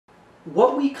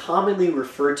What we commonly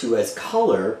refer to as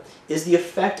color is the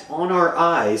effect on our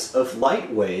eyes of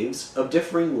light waves of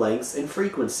differing lengths and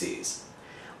frequencies.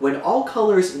 When all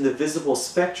colors in the visible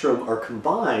spectrum are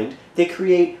combined, they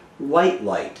create white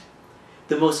light.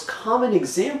 The most common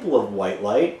example of white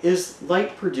light is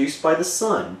light produced by the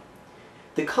sun.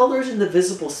 The colors in the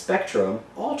visible spectrum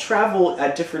all travel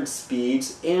at different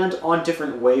speeds and on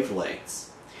different wavelengths.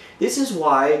 This is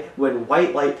why when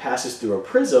white light passes through a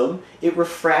prism, it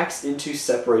refracts into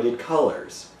separated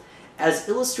colors. As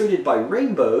illustrated by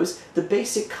rainbows, the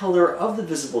basic color of the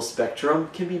visible spectrum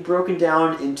can be broken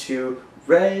down into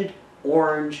red,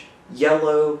 orange,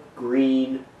 yellow,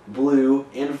 green, blue,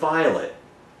 and violet.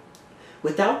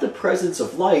 Without the presence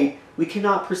of light, we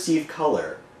cannot perceive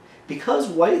color. Because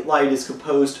white light is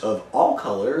composed of all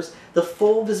colors, the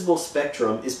full visible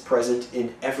spectrum is present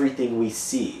in everything we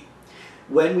see.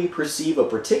 When we perceive a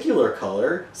particular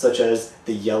color, such as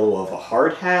the yellow of a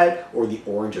hard hat, or the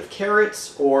orange of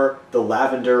carrots, or the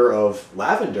lavender of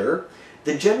lavender,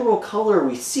 the general color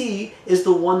we see is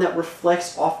the one that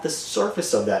reflects off the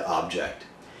surface of that object.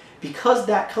 Because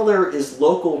that color is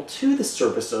local to the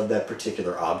surface of that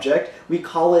particular object, we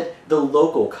call it the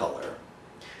local color.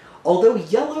 Although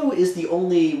yellow is the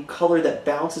only color that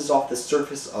bounces off the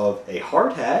surface of a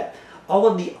hard hat, all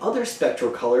of the other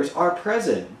spectral colors are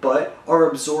present, but are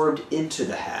absorbed into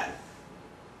the hat.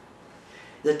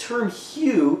 The term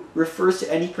hue refers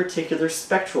to any particular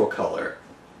spectral color.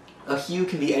 A hue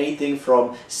can be anything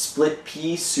from split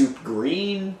pea soup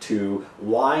green, to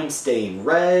wine stain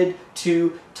red,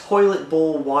 to toilet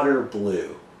bowl water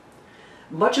blue.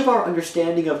 Much of our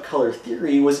understanding of color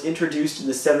theory was introduced in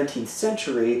the 17th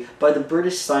century by the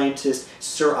British scientist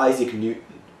Sir Isaac Newton.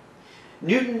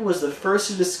 Newton was the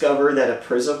first to discover that a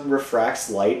prism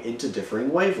refracts light into differing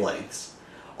wavelengths.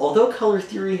 Although color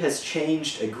theory has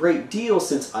changed a great deal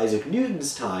since Isaac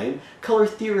Newton's time, color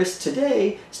theorists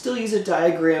today still use a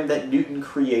diagram that Newton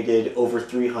created over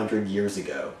 300 years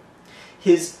ago.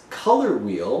 His color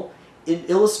wheel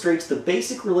illustrates the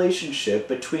basic relationship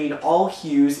between all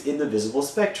hues in the visible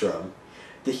spectrum.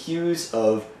 The hues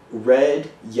of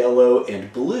red, yellow,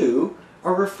 and blue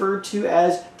are referred to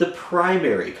as the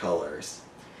primary colors.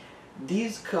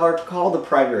 These are called the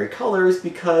primary colors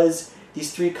because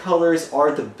these three colors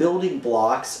are the building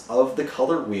blocks of the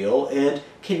color wheel and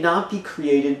cannot be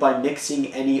created by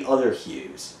mixing any other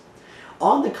hues.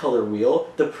 On the color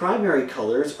wheel, the primary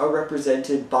colors are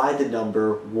represented by the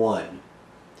number 1.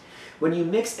 When you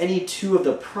mix any two of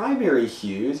the primary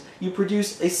hues, you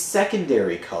produce a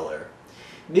secondary color.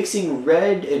 Mixing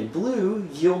red and blue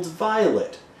yields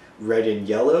violet. Red and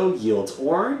yellow yields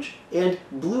orange, and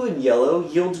blue and yellow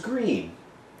yields green.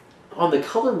 On the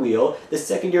color wheel, the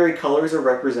secondary colors are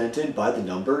represented by the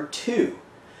number 2.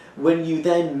 When you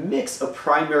then mix a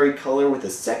primary color with a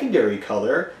secondary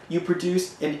color, you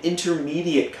produce an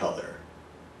intermediate color.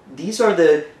 These are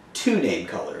the 2-name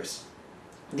colors.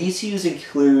 These hues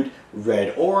include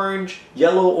red-orange,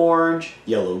 yellow-orange,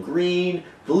 yellow-green,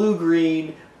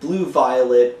 blue-green,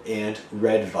 blue-violet, and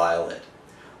red-violet.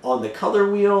 On the color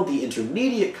wheel, the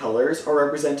intermediate colors are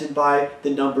represented by the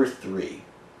number 3.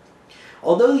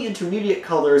 Although the intermediate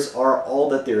colors are all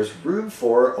that there's room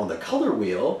for on the color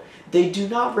wheel, they do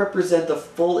not represent the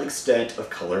full extent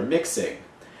of color mixing.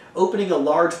 Opening a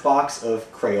large box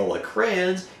of Crayola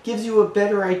crayons gives you a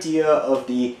better idea of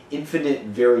the infinite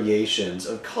variations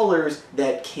of colors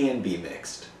that can be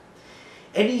mixed.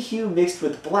 Any hue mixed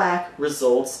with black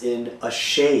results in a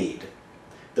shade.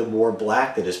 The more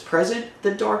black that is present,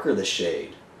 the darker the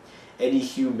shade. Any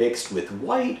hue mixed with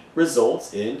white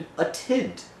results in a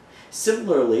tint.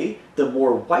 Similarly, the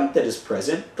more white that is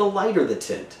present, the lighter the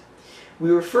tint. We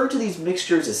refer to these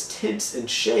mixtures as tints and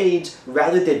shades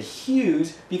rather than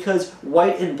hues because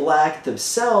white and black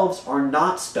themselves are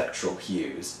not spectral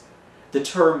hues. The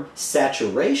term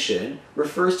saturation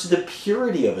refers to the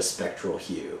purity of a spectral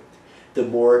hue. The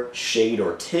more shade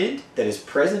or tint that is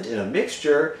present in a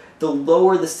mixture, the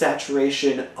lower the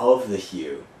saturation of the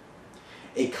hue.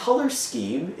 A color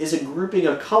scheme is a grouping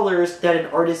of colors that an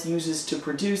artist uses to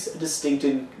produce a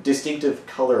distinctive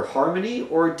color harmony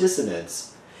or dissonance.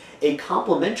 A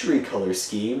complementary color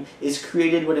scheme is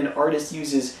created when an artist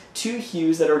uses two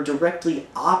hues that are directly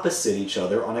opposite each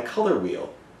other on a color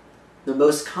wheel. The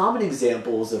most common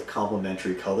examples of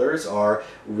complementary colors are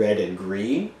red and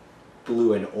green,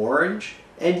 blue and orange,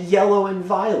 and yellow and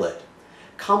violet.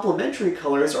 Complementary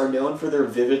colors are known for their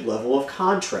vivid level of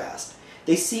contrast.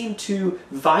 They seem to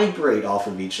vibrate off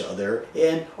of each other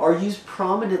and are used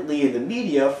prominently in the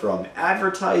media, from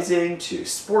advertising to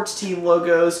sports team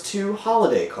logos to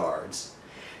holiday cards.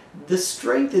 The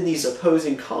strength in these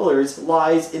opposing colors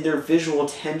lies in their visual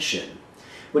tension.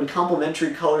 When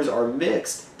complementary colors are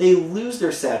mixed, they lose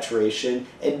their saturation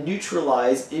and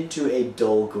neutralize into a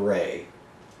dull gray.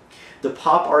 The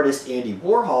pop artist Andy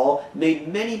Warhol made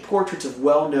many portraits of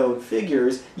well-known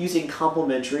figures using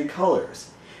complementary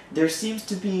colors. There seems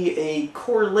to be a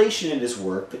correlation in his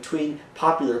work between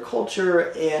popular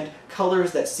culture and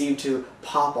colors that seem to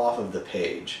pop off of the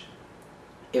page.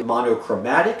 A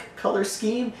monochromatic color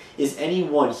scheme is any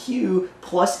one hue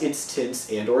plus its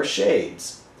tints and/or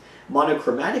shades.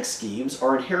 Monochromatic schemes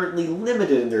are inherently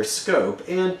limited in their scope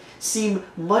and seem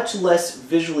much less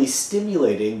visually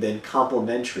stimulating than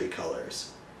complementary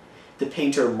colors. The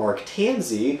painter Mark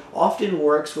Tansey often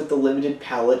works with the limited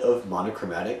palette of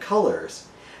monochromatic colors.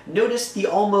 Notice the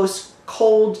almost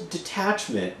cold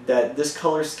detachment that this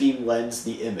color scheme lends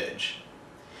the image.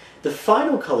 The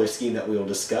final color scheme that we will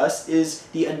discuss is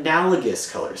the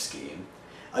analogous color scheme.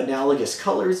 Analogous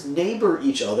colors neighbor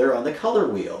each other on the color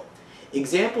wheel.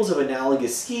 Examples of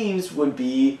analogous schemes would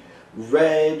be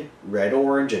red,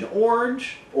 red-orange and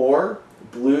orange, or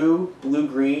blue,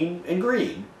 blue-green, and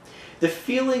green. The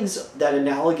feelings that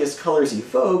analogous colors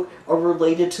evoke are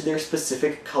related to their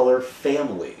specific color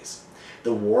families.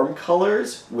 The warm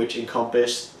colors, which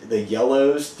encompass the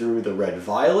yellows through the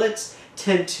red-violets,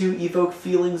 tend to evoke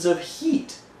feelings of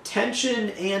heat, tension,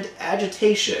 and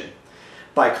agitation.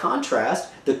 By contrast,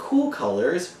 the cool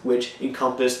colors, which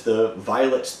encompass the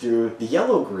violets through the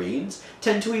yellow-greens,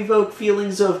 tend to evoke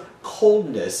feelings of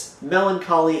coldness,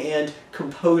 melancholy, and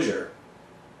composure.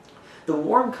 The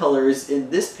warm colors in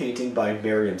this painting by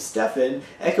Miriam Steffen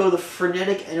echo the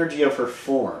frenetic energy of her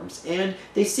forms, and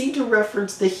they seem to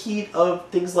reference the heat of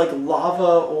things like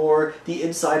lava or the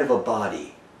inside of a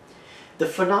body. The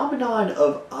phenomenon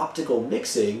of optical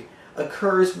mixing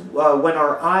occurs when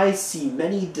our eyes see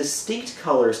many distinct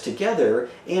colors together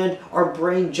and our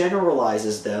brain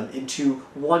generalizes them into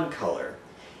one color.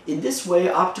 In this way,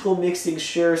 optical mixing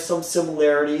shares some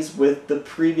similarities with the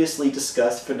previously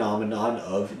discussed phenomenon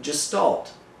of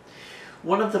Gestalt.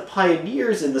 One of the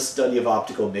pioneers in the study of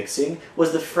optical mixing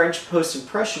was the French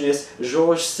post-impressionist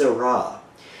Georges Seurat.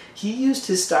 He used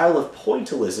his style of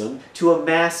pointillism to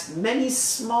amass many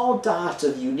small dots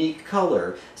of unique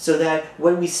color, so that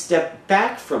when we step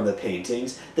back from the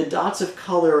paintings, the dots of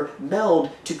color meld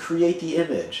to create the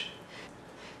image.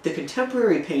 The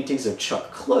contemporary paintings of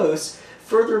Chuck Close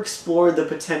further explored the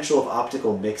potential of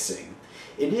optical mixing.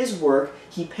 In his work,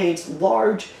 he paints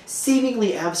large,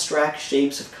 seemingly abstract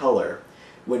shapes of color.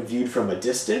 When viewed from a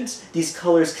distance, these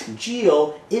colors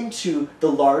congeal into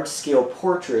the large-scale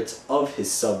portraits of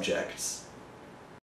his subjects.